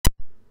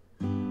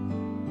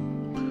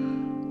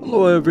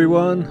Hello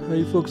everyone, how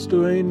you folks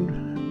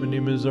doing? My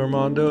name is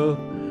Armando.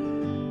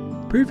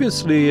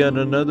 Previously at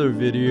another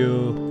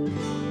video,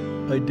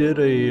 I did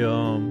a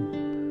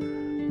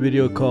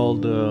video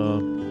called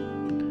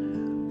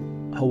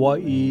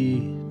Hawaii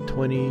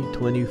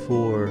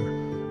 2024,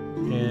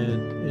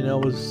 and that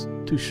was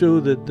to show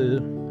that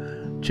the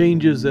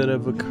changes that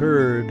have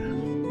occurred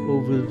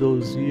over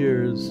those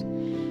years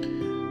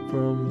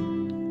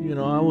from,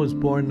 I was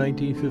born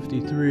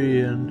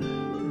 1953, and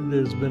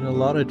there's been a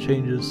lot of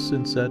changes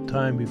since that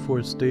time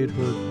before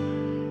statehood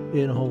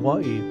in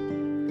Hawaii.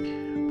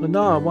 But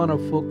now I want to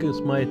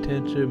focus my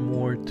attention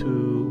more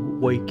to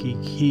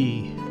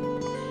Waikiki.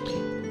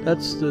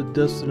 That's the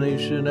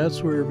destination,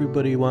 that's where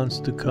everybody wants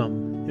to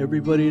come.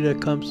 Everybody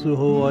that comes to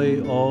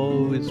Hawaii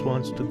always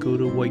wants to go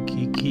to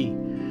Waikiki.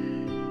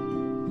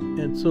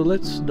 And so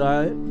let's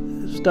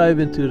dive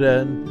into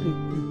that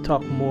and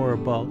talk more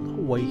about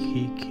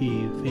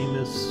Waikiki,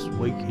 famous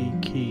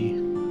Waikiki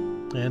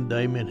and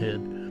Diamond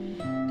Head.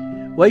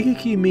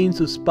 Waikiki means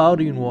the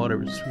spouting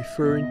waters,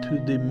 referring to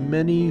the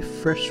many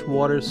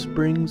freshwater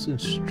springs and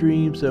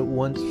streams that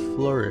once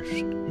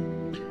flourished.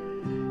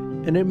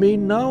 And it may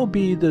now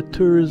be the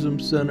tourism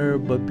center,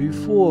 but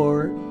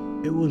before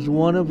it was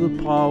one of the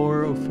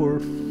power for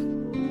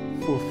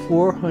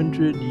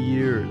 400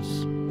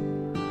 years.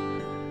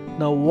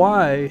 Now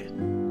why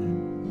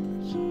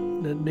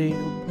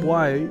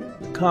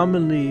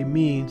commonly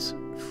means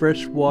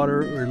fresh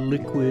water or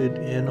liquid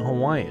in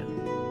Hawaiian.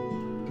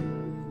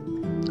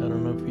 I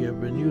don't know if you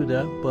ever knew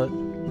that, but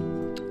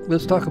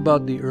let's talk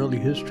about the early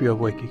history of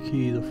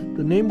Waikiki.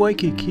 The name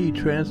Waikiki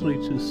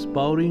translates to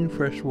spouting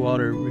fresh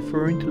water,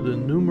 referring to the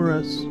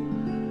numerous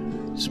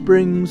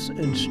springs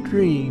and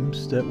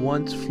streams that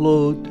once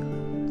flowed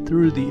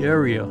through the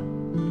area.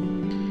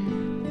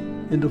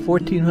 In the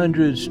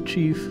 1400s,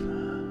 Chief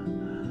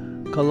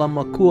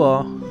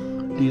Kalamakua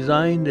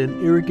designed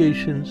an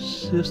irrigation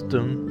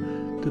system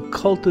to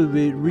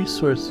cultivate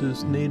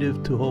resources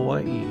native to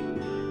Hawaii,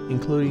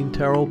 including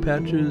taro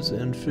patches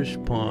and fish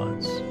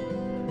ponds.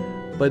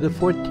 By the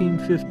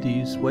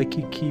 1450s,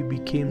 Waikiki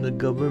became the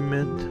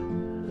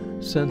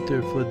government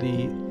center for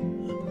the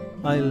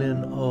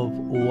island of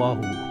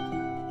Oahu.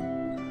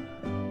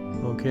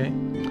 Okay,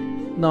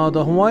 now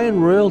the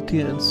Hawaiian royalty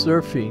and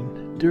surfing.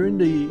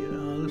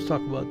 Let's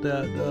talk about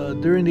that.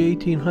 During the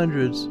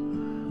 1800s,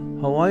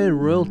 Hawaiian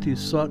royalty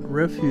sought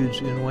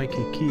refuge in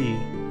Waikiki,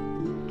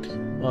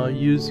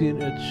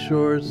 using its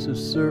shores to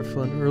surf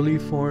on early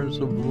forms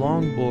of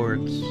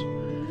longboards.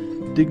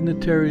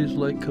 Dignitaries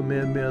like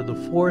Kamehameha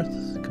IV,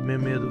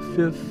 Kamehameha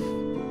V,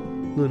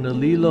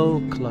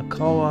 Lunalilo,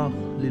 Kalakaua,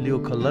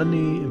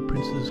 Liliuokalani, and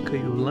Princess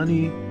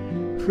Kaiulani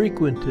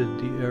frequented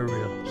the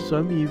area,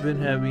 some even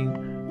having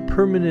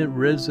permanent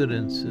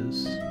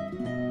residences.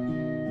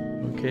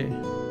 Okay,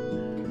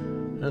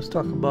 let's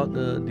talk about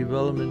the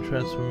development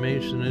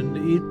transformation. In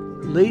the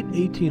late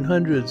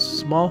 1800s,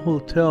 small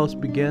hotels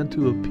began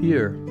to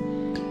appear,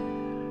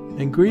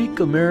 and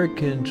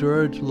Greek-American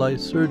George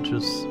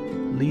Lycurgus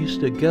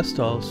leased a guest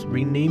house,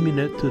 renaming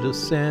it to the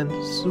Sans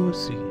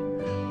Souci.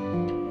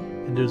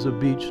 And there's a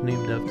beach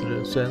named after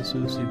the Sans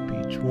Souci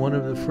Beach, one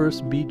of the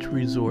first beach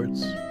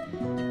resorts.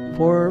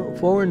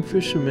 Foreign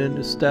fishermen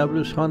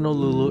established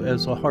Honolulu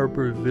as a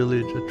harbor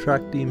village,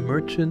 attracting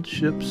merchant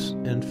ships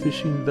and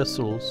fishing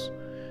vessels.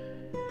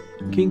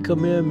 King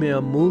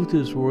Kamehameha moved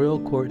his royal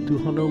court to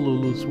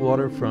Honolulu's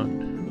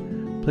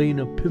waterfront, playing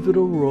a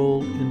pivotal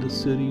role in the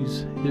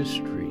city's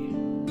history.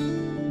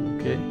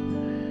 Okay,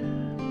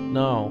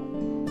 now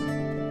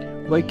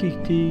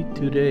Waikiki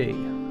today.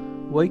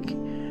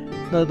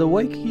 Now the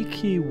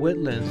Waikiki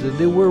wetlands, and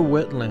they were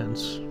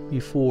wetlands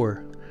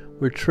before,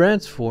 were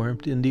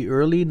transformed in the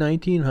early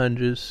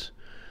 1900s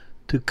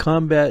to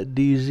combat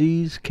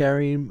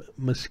disease-carrying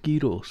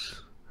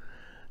mosquitoes.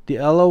 The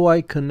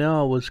Alawai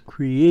Canal was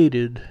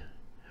created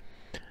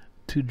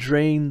to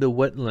drain the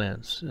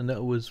wetlands, and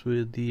that was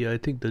with I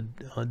think the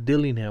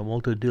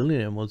Walter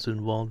Dillingham was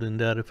involved in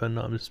that, if I'm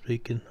not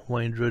mistaken,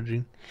 Hawaiian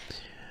dredging.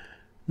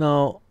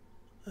 Now,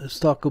 let's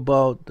talk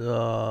about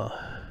the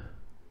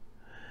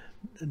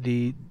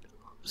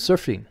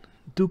surfing.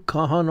 Duke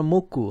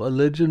Kahanamoku, a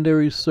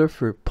legendary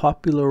surfer,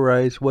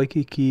 popularized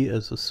Waikiki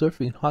as a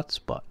surfing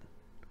hotspot.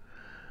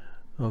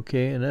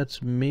 Okay, and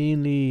that's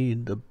mainly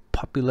the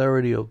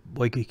popularity of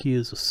Waikiki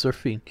is the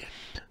surfing.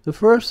 The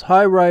first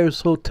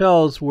high-rise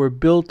hotels were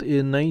built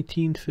in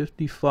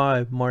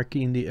 1955,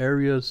 marking the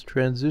area's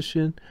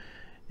transition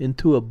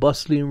into a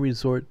bustling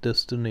resort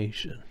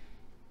destination.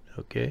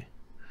 Okay,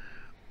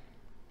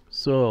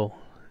 so,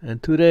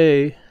 and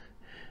today,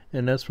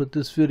 and that's what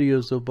this video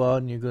is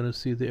about, and you're going to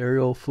see the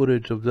aerial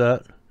footage of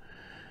that.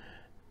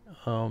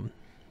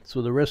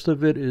 So the rest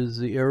of it is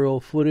the aerial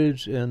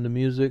footage and the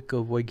music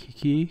of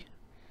Waikiki.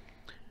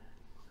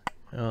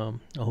 I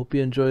hope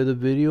you enjoy the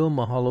video.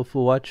 Mahalo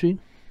for watching,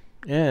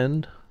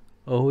 and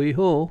ahui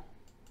ho.